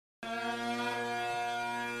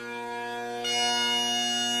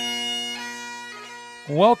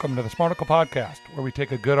Welcome to the Smarticle Podcast, where we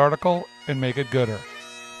take a good article and make it gooder.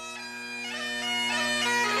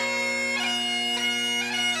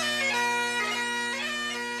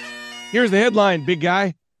 Here's the headline, big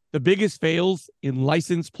guy. The biggest fails in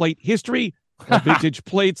license plate history. While vintage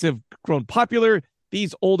plates have grown popular,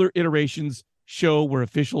 these older iterations show where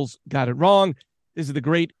officials got it wrong. This is the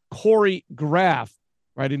great Corey Graff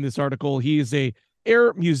writing this article. He is a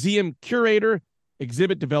air museum curator,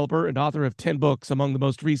 exhibit developer, and author of 10 books. Among the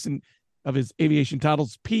most recent of his aviation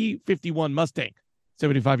titles, P-51 Mustang,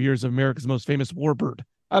 75 years of America's most famous warbird.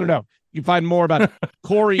 I don't know. You can find more about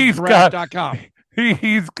CoreyGraff.com.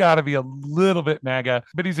 He's got to be a little bit MAGA,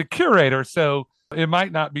 but he's a curator, so it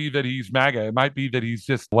might not be that he's MAGA. It might be that he's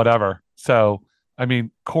just whatever. So, I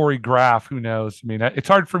mean, Corey Graff, who knows? I mean, it's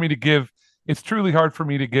truly hard for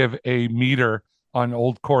me to give a meter on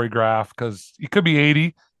old Corey Graff, because he could be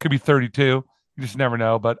 80, could be 32. You just never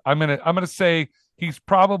know. But I'm gonna say he's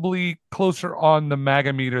probably closer on the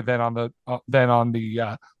MAGA meter than on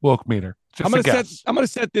the woke meter. I'm gonna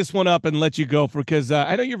set this one up and let you go because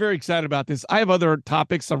I know you're very excited about this. I have other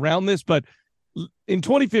topics around this, but in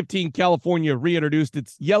 2015, California reintroduced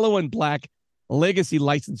its yellow and black legacy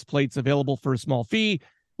license plates available for a small fee,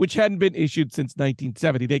 which hadn't been issued since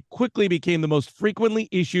 1970. They quickly became the most frequently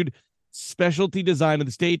issued specialty design in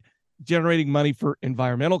the state, generating money for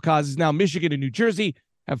environmental causes. Now, Michigan and New Jersey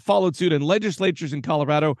have followed suit, and legislatures in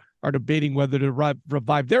Colorado are debating whether to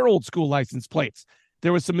revive their old school license plates.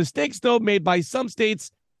 There were some mistakes, though, made by some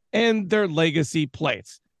states and their legacy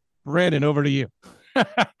plates. Brandon, over to you.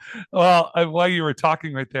 Well, while you were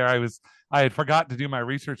talking right there, I had forgotten to do my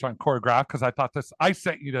research on Corey Graff because I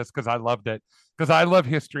sent you this because I loved it, because I love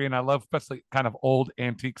history and I love especially kind of old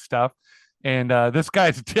antique stuff. And this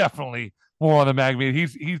guy's definitely more on the MAGA.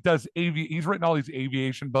 He's written all these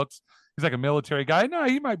aviation books. He's like a military guy. No,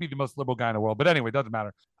 he might be the most liberal guy in the world, but anyway, it doesn't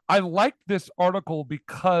matter. I liked this article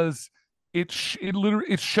because it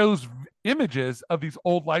shows images of these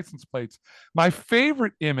old license plates. My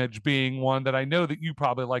favorite image being one that I know that you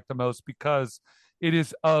probably like the most, because it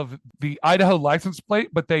is of the Idaho license plate,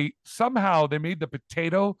 but they made the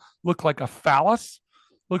potato look like a phallus,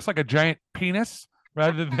 looks like a giant penis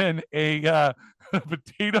rather than a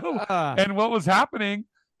potato. And what was happening,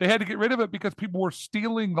 they had to get rid of it because people were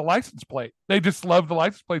stealing the license plate. They just loved the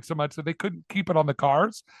license plate so much that they couldn't keep it on the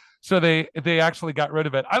cars. So they actually got rid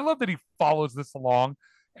of it. I love that he follows this along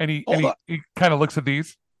and he kind of looks at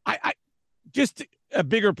these. I just a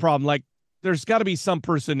bigger problem. Like, there's got to be some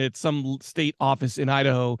person at some state office in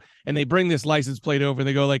Idaho, and they bring this license plate over and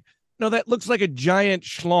they go like, no, that looks like a giant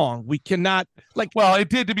schlong. We cannot Well, it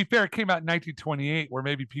did, to be fair. It came out in 1928, where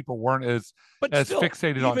maybe people weren't as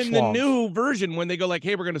fixated on schlongs. Even the new version, when they go like,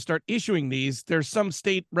 hey, we're going to start issuing these, there's some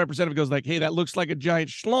state representative goes like, hey, that looks like a giant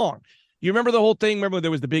schlong. You remember the whole thing? Remember there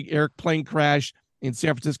was the big airplane crash in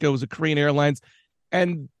San Francisco? It was a Korean Airlines,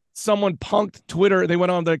 and someone punked Twitter. They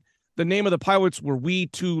went on the name of the pilots were We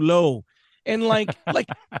Too Low, and like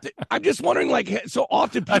I'm just wondering, like, so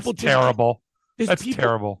often people That's terrible. That's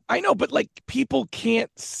terrible. I know, but like people can't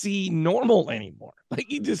see normal anymore. Like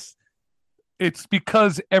it's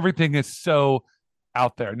because everything is so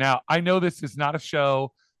out there. Now, I know this is not a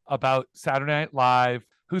show about Saturday Night Live.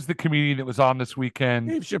 Who's the comedian that was on this weekend?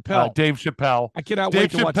 Dave Chappelle. Dave Chappelle. I cannot wait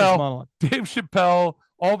to watch this monologue. Dave Chappelle,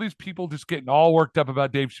 all these people just getting all worked up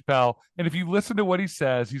about Dave Chappelle. And if you listen to what he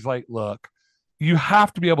says, he's like, look, you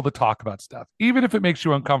have to be able to talk about stuff. Even if it makes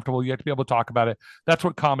you uncomfortable, you have to be able to talk about it. That's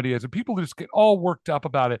what comedy is. And people just get all worked up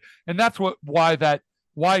about it. And that's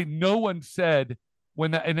why no one said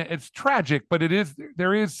and it's tragic, but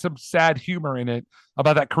there is some sad humor in it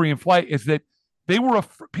about that Korean flight, is that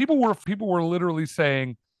people were literally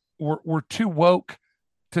saying we're too woke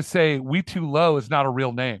to say We Too Low is not a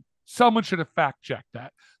real name. Someone should have fact checked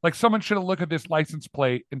that. Like, someone should have looked at this license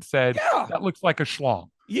plate and said, that looks like a schlong.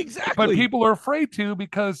 Exactly. But people are afraid to,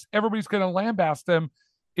 because everybody's going to lambaste them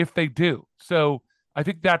if they do. So I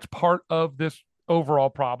think that's part of this overall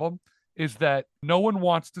problem, is that no one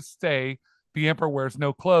wants to say the emperor wears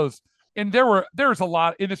no clothes. And there's a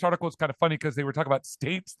lot in this article. It's kind of funny because they were talking about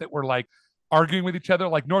states that were like arguing with each other.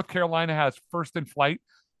 Like North Carolina has first in flight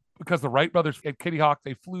because the Wright brothers at Kitty Hawk,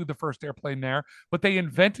 they flew the first airplane there, but they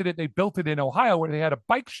invented it. They built it in Ohio, where they had a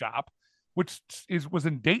bike shop, which was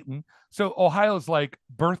in Dayton. So Ohio's like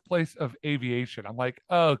birthplace of aviation. I'm like,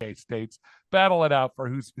 okay, states, battle it out for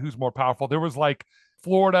who's more powerful. There was like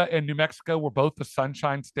Florida and New Mexico were both the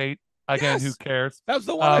Sunshine State. Again, yes. Who cares? That was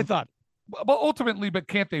the one I thought. but ultimately, but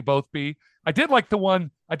can't they both be? I did like the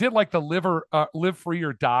one. I did like the live free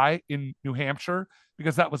or die in New Hampshire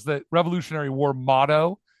because that was the Revolutionary War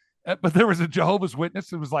motto. But there was a Jehovah's Witness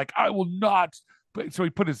who was like, "I will not." So he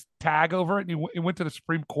put his tag over it, and he went to the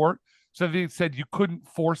Supreme Court. So they said you couldn't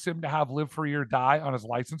force him to have live free or die on his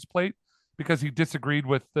license plate because he disagreed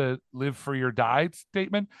with the live free or die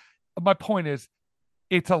statement. My point is,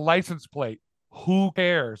 it's a license plate. Who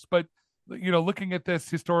cares? But looking at this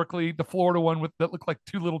historically, the Florida one that looked like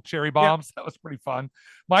two little cherry bombs, that was pretty fun.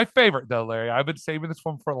 My favorite, though, Larry, I've been saving this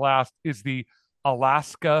one for last, is the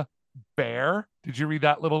Alaska bear. Did you read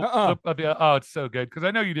that little clip of the? Oh, it's so good because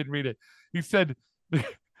I know you didn't read it. He said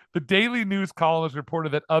the Daily News columnist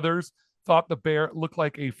reported that others thought the bear looked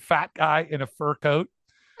like a fat guy in a fur coat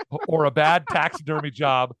or a bad taxidermy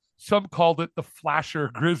job. Some called it the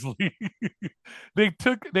Flasher Grizzly. They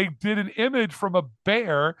did an image from a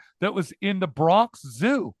bear that was in the Bronx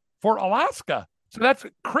Zoo for Alaska. So that's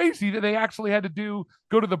crazy that they actually had to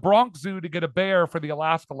go to the Bronx Zoo to get a bear for the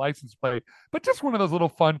Alaska license plate. But just one of those little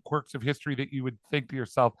fun quirks of history that you would think to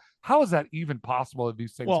yourself, how is that even possible that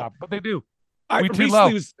these things happen? But they do.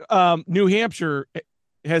 New Hampshire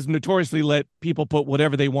has notoriously let people put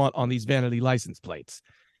whatever they want on these vanity license plates.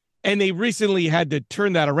 And they recently had to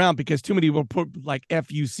turn that around because too many will put like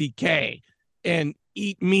FUCK and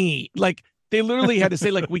eat me. Like they literally had to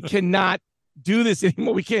say, like, we cannot do this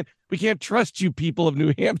anymore. We can't trust you, people of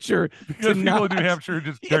New Hampshire. Because people of New Hampshire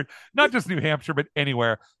just not just New Hampshire, but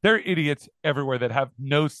anywhere. They're idiots everywhere that have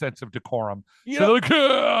no sense of decorum. So they're like,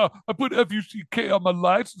 yeah, I put FUCK on my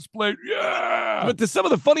license plate. Yeah. But some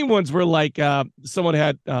of the funny ones were like someone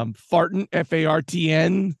had fartin,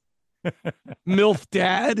 FARTN. MILF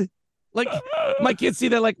dad. Like my kids see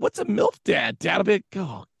that, like, what's a MILF dad? Dad a bit,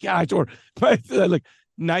 oh gosh, or like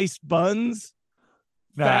nice buns,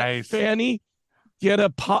 nice fanny,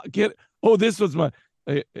 this was my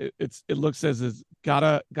it looks as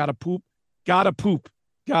gotta poop,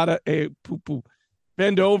 gotta a poop.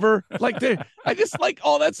 Bend over, like I just like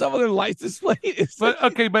all that stuff on their license plate.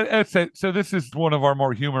 So this is one of our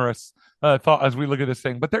more humorous thought as we look at this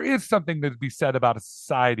thing. But there is something to be said about a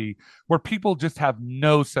society where people just have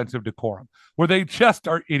no sense of decorum, where they just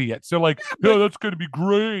are idiots. They're like, "No, that's going to be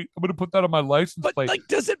great. I'm going to put that on my license plate." Like,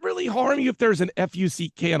 does it really harm you if there's an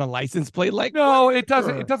FUCK on a license plate? Like, no, it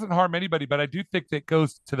doesn't. It doesn't harm anybody. But I do think that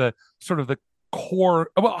goes to the sort of the core.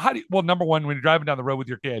 Well, number one, when you're driving down the road with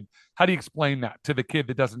your kid, how do you explain that to the kid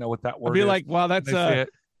that doesn't know what that word is? I'd be like, wow,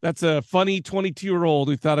 that's a funny 22-year-old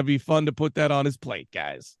who thought it'd be fun to put that on his plate,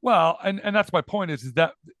 guys. Well, and that's my point is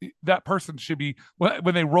that person should be,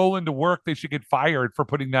 when they roll into work, they should get fired for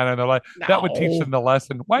putting that on their life. No. That would teach them the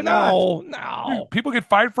lesson. Why not? No. People get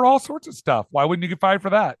fired for all sorts of stuff. Why wouldn't you get fired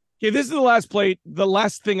for that? Okay, this is the last plate. The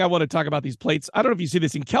last thing I want to talk about these plates. I don't know if you see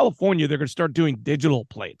this in California. They're going to start doing digital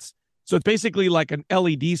plates. So it's basically like an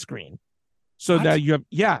LED screen. So now you have,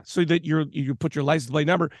 so that you put your license plate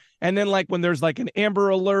number. And then like when there's like an Amber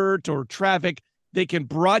Alert or traffic, they can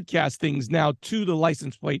broadcast things now to the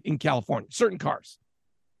license plate in California, certain cars.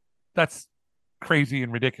 That's crazy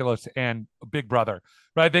and ridiculous and Big Brother,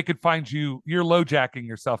 right? They could find you're low jacking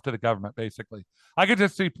yourself to the government, basically. I could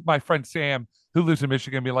just see my friend Sam, who lives in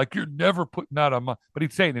Michigan, be like, "You're never putting that on my," but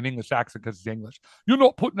he'd say it in an English accent because he's English. "You're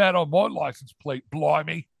not putting that on my license plate,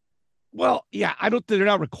 blimey." Well, yeah, they're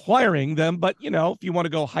not requiring them, but if you want to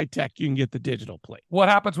go high tech, you can get the digital plate. What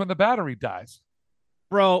happens when the battery dies?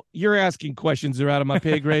 Bro, you're asking questions that are out of my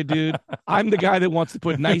pay grade, dude. I'm the guy that wants to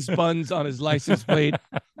put nice buns on his license plate,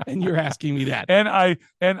 and you're asking me that.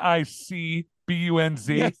 NICBUNZ.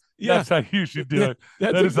 Yes. That's how you should do it.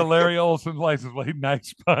 That is a Larry Olson license plate.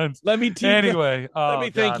 Nice buns. Let me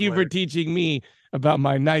thank you for teaching me about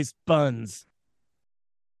my nice buns.